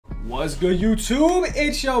What's good, YouTube?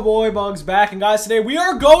 It's your boy Bugs back, and guys, today we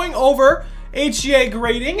are going over HGA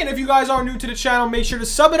grading. And if you guys are new to the channel, make sure to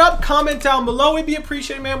sub it up, comment down below. It'd be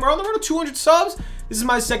appreciated, man. We're on the road to 200 subs. This is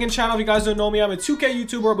my second channel. If you guys don't know me, I'm a 2K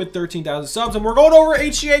YouTuber with 13,000 subs, and we're going over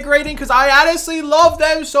HGA grading because I honestly love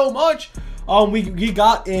them so much. We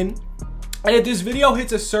got in, and if this video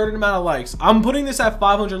hits a certain amount of likes, I'm putting this at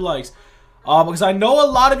 500 likes. Because I know a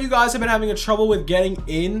lot of you guys have been having a trouble with getting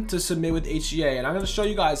in to submit with HGA, and I'm going to show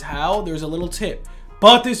you guys how. There's a little tip,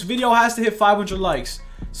 but this video has to hit 500 likes.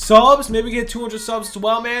 Subs, maybe get 200 subs as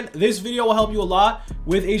well, man. This video will help you a lot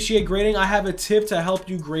with HGA grading. I have a tip to help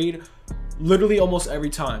you grade literally almost every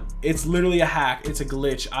time. It's literally a hack. It's a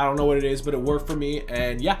glitch. I don't know what it is, but it worked for me.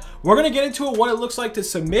 And yeah, we're going to get into it, what it looks like to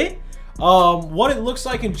submit, what it looks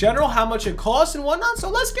like in general, how much it costs and whatnot. So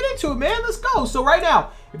let's get into it, man. Let's go. So right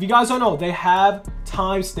now, if you guys don't know, they have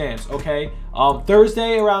timestamps, okay?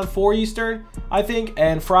 Thursday around 4 Eastern, I think,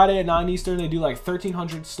 and Friday at 9 Eastern, they do like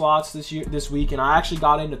 1,300 slots this week, and I actually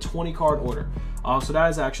got into 20 card order. So that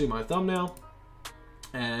is actually my thumbnail,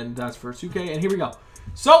 and that's for 2K, and here we go.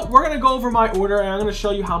 So we're gonna go over my order, and I'm gonna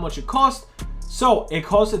show you how much it cost. So it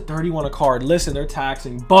costs at 31 a card. Listen, they're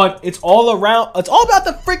taxing, but it's all around. It's all about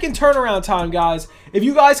the freaking turnaround time, guys. If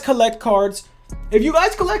you guys collect cards, in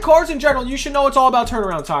general, you should know it's all about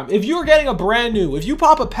turnaround time. If you're getting a brand new, if you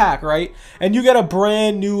pop a pack, right, and you get a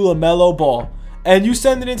brand new LaMelo ball, and you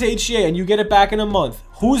send it into HGA and you get it back in a month,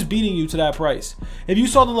 who's beating you to that price? If you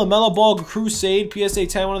saw the LaMelo ball Crusade PSA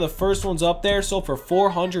 10, one of the first ones up there, sold for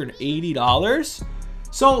 $480.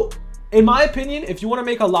 So, in my opinion, if you want to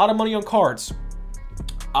make a lot of money on cards,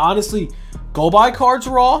 honestly, go buy cards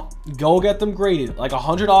raw, go get them graded. Like a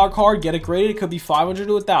 $100 card, get it graded. It could be 500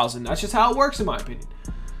 to 1,000. That's just how it works, in my opinion.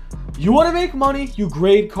 You want to make money, you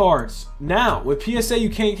grade cards. Now, with PSA, you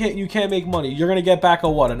can't make money. You're gonna get back a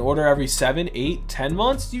what? An order every 7, 8, 10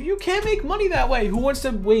 months? You can't make money that way. Who wants to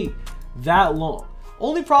wait that long?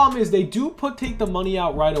 Only problem is they do take the money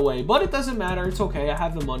out right away, but it doesn't matter. It's okay. I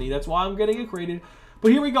have the money. That's why I'm getting it graded.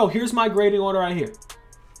 But here we go. Here's my grading order right here.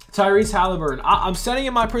 Tyrese Halliburton. I'm setting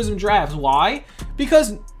in my Prism drafts. Why?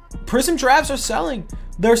 Because Prism drafts are selling.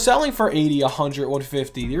 They're selling for 80, 100,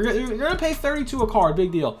 150. You're gonna pay 32 a card.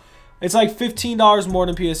 Big deal. It's like $15 more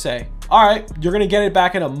than PSA. All right, you're gonna get it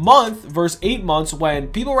back in a month versus 8 months when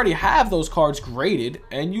people already have those cards graded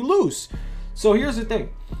and you lose. So here's the thing.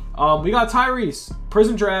 We got Tyrese,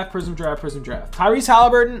 Prism draft, Prism draft, Prism draft. Tyrese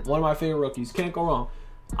Halliburton, one of my favorite rookies. Can't go wrong.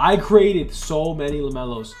 I graded so many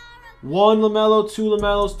LaMelos. 1 LaMelo, 2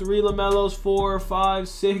 LaMelos, 3 LaMelos, 4, 5,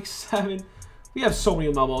 6, 7. We have so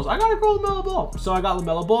many LaMelo balls. I gotta go LaMelo ball. So I got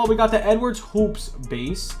LaMelo ball. We got the Edwards Hoops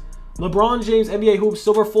base. LeBron James NBA Hoops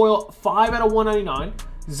silver foil 5 out of 199.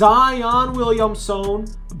 Zion Williamson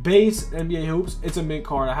base NBA Hoops. It's a mint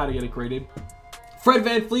card. I had to get it graded. Fred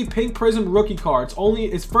VanVleet pink Prism rookie cards. Only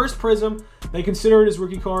his first Prism. They consider it his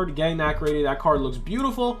rookie card. Getting that graded. That card looks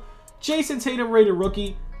beautiful. Jason Tatum rated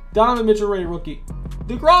rookie. Donovan Mitchell rated rookie.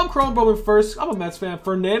 DeGrom Chrome Bowman first. I'm a Mets fan.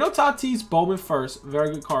 Fernando Tatis Bowman first.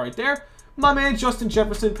 Very good card right there. My man Justin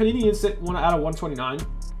Jefferson Panini Instant 1 out of 129.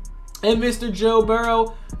 And Mr. Joe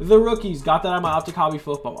Burrow, the rookies. Got that on my Optic Hobby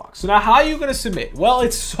football box. So now how are you going to submit? Well,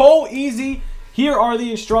 it's so easy. Here are the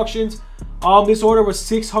instructions. This order was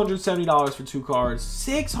 $670 for 2 cards.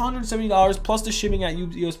 $670 plus the shipping at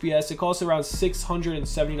USPS. It costs around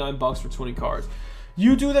 $679 for 20 cards.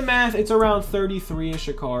 You do the math, it's around 33-ish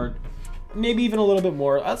a card. Maybe even a little bit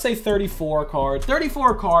more. I'd say 34 a card.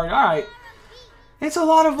 34 a card, all right. It's a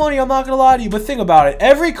lot of money, I'm not going to lie to you, but think about it.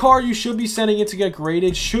 Every card you should be sending in to get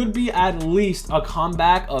graded should be at least a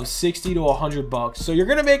comeback of 60 to 100 bucks. So you're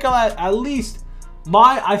going to make at least,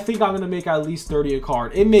 I think I'm going to make at least 30 a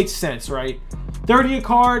card. It makes sense, right? 30 a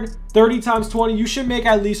card, 30 times 20, you should make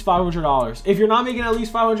at least $500. If you're not making at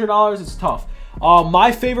least $500, it's tough.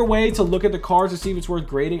 My favorite way to look at the cards to see if it's worth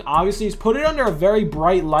grading, obviously, is put it under a very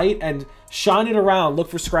bright light and shine it around. Look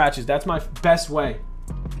for scratches. That's my best way.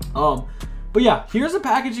 But yeah, here's the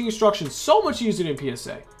packaging instructions. So much easier than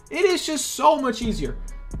PSA. It is just so much easier.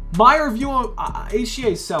 My review on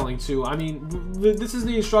HGA is selling too. I mean, this is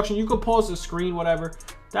the instruction. You could pause the screen, whatever.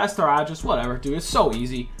 That's their address, whatever, dude. It's so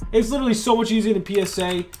easy. It's literally so much easier than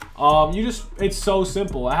PSA. It's so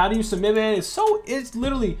simple. How do you submit, man? It's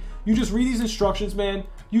literally, you just read these instructions, man.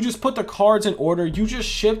 You just put the cards in order. You just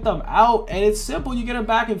ship them out, and it's simple. You get them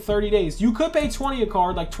back in 30 days. You could pay 20 a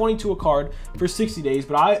card, like 22 a card for 60 days,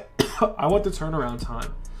 but I want the turnaround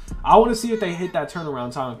time. I want to see if they hit that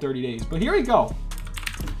turnaround time in 30 days. But here we go.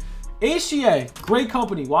 HGA, great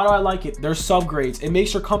company. Why do I like it? They're subgrades. It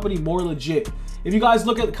makes your company more legit. if you guys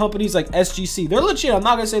look at companies like SGC, they're legit. I'm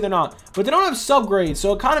not going to say they're not. But they don't have subgrades.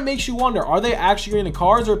 So it kind of makes you wonder, are they actually in the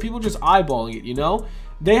cards or are people just eyeballing it, you know?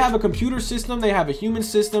 They have a computer system, they have a human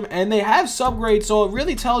system, and they have subgrades. So it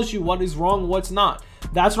really tells you what is wrong, what's not.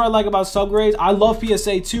 That's what I like about subgrades. I love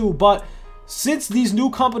PSA too, but since these new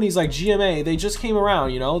companies like GMA, they just came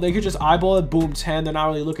around, you know, they could just eyeball it, boom, 10. They're not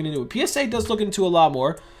really looking into it. PSA does look into a lot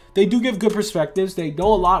more. They do give good perspectives. They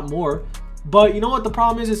know a lot more. But you know what the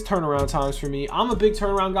problem is? It's turnaround times for me. I'm a big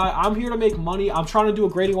turnaround guy. I'm here to make money. I'm trying to do a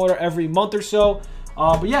grading order every month or so.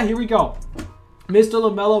 But yeah, here we go. Mr.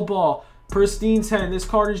 LaMelo Ball. Pristine 10. This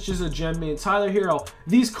card is just a gem mint. Tyler Hero.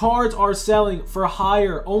 These cards are selling for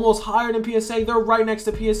higher. Almost higher than PSA. They're right next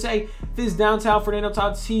to PSA. This downtown Fernando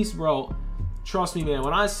Tatis, bro. Trust me, man.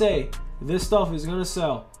 When I say this stuff is going to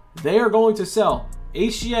sell, they are going to sell.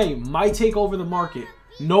 HGA might take over the market.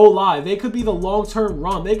 No lie. They could be the long-term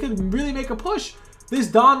run. They could really make a push. This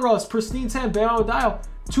Donruss, Pristine 10, Bam on Dial.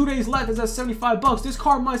 2 days left. It's at 75 bucks. This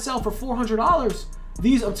card might sell for $400.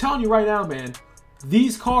 These, I'm telling you right now, man.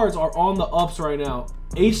 These cards are on the ups right now.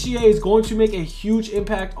 HGA is going to make a huge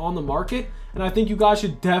impact on the market. And I think you guys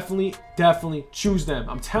should definitely choose them.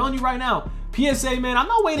 I'm telling you right now. PSA, man, I'm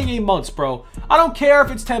not waiting 8 months, bro. I don't care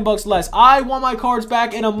if it's 10 bucks less. I want my cards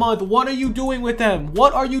back in a month. What are you doing with them?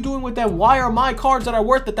 What are you doing with them? Why are my cards that are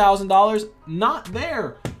worth $1,000 not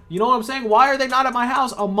there? You know what I'm saying? Why are they not at my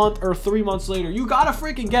house a month or 3 months later? You gotta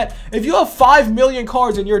freaking get, if you have 5 million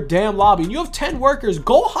cards in your damn lobby and you have 10 workers,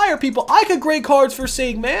 go hire people. I could grade cards for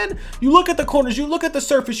sake, man. You look at the corners, you look at the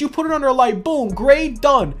surface, you put it under a light, boom, grade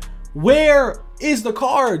done. Where is the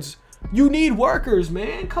cards? You need workers,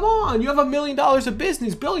 man. Come on. You have $1 million of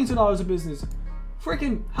business, billions of dollars of business.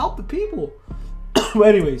 Freaking help the people.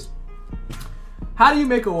 But anyways, how do you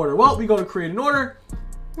make an order? Well, we go to create an order.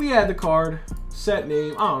 We add the card, set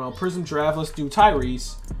name, I don't know, Prism Draft, let's do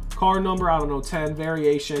Tyrese. Card number, I don't know, 10,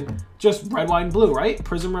 variation, just red, white, and blue, right?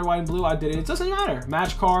 Prism, red, white, and blue, I did it. It doesn't matter.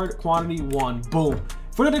 Match card, quantity, 1, boom.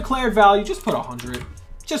 For the declared value, just put 100.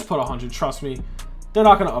 Just put 100, trust me. They're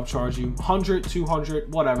not going to upcharge you. 100,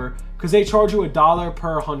 200, whatever. Because they charge you $1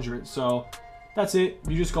 per 100. So that's it.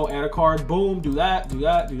 You just go add a card. Boom. Do that. Do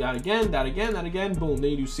that. Do that again. That again. That again. Boom.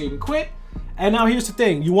 Then you do save and quit. And now here's the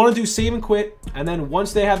thing. You want to do save and quit. And then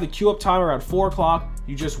once they have the queue up time around 4 o'clock,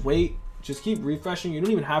 you just wait. Just keep refreshing. You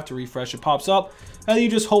don't even have to refresh. It pops up. And you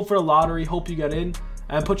just hope for the lottery. Hope you get in.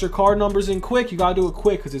 And put your card numbers in quick. You got to do it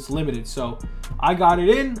quick because it's limited. So I got it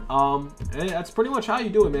in. And that's pretty much how you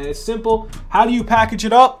do it, man. It's simple. How do you package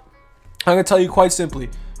it up? I'm going to tell you quite simply.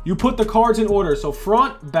 You put the cards in order. So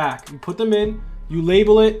front, back. You put them in. You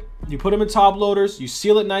label it. You put them in top loaders. You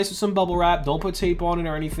seal it nice with some bubble wrap. Don't put tape on it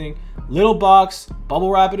or anything. Little box.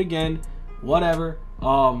 Bubble wrap it again. Whatever.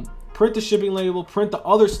 Print the shipping label. Print the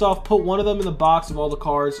other stuff. Put one of them in the box of all the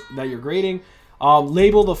cards that you're grading.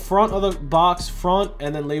 Label the front of the box front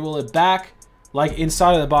and then label it back. Like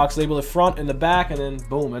inside of the box, label it front and the back, and then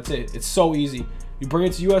boom, that's it. It's so easy. You bring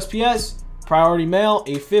it to USPS, priority mail,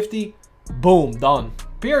 $8.50, boom, done.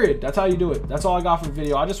 Period. That's how you do it. That's all I got for the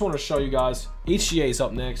video. I just want to show you guys. HGA is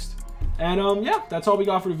up next. And yeah, that's all we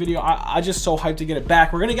got for the video. I just so hyped to get it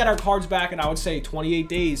back. We're going to get our cards back in, I would say, 28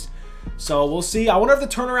 days. So we'll see. I wonder if the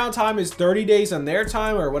turnaround time is 30 days on their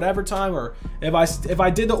time or whatever time, or if I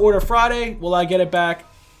did the order Friday, will I get it back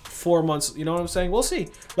 4 months? You know what I'm saying? We'll see.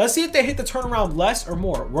 Let's see if they hit the turnaround less or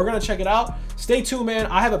more. We're gonna check it out. Stay tuned, man.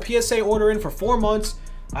 I have a PSA order in for 4 months.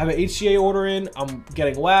 I have an HGA order in. I'm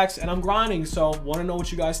getting waxed and I'm grinding. So want to know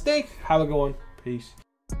what you guys think? Have a good one. Peace.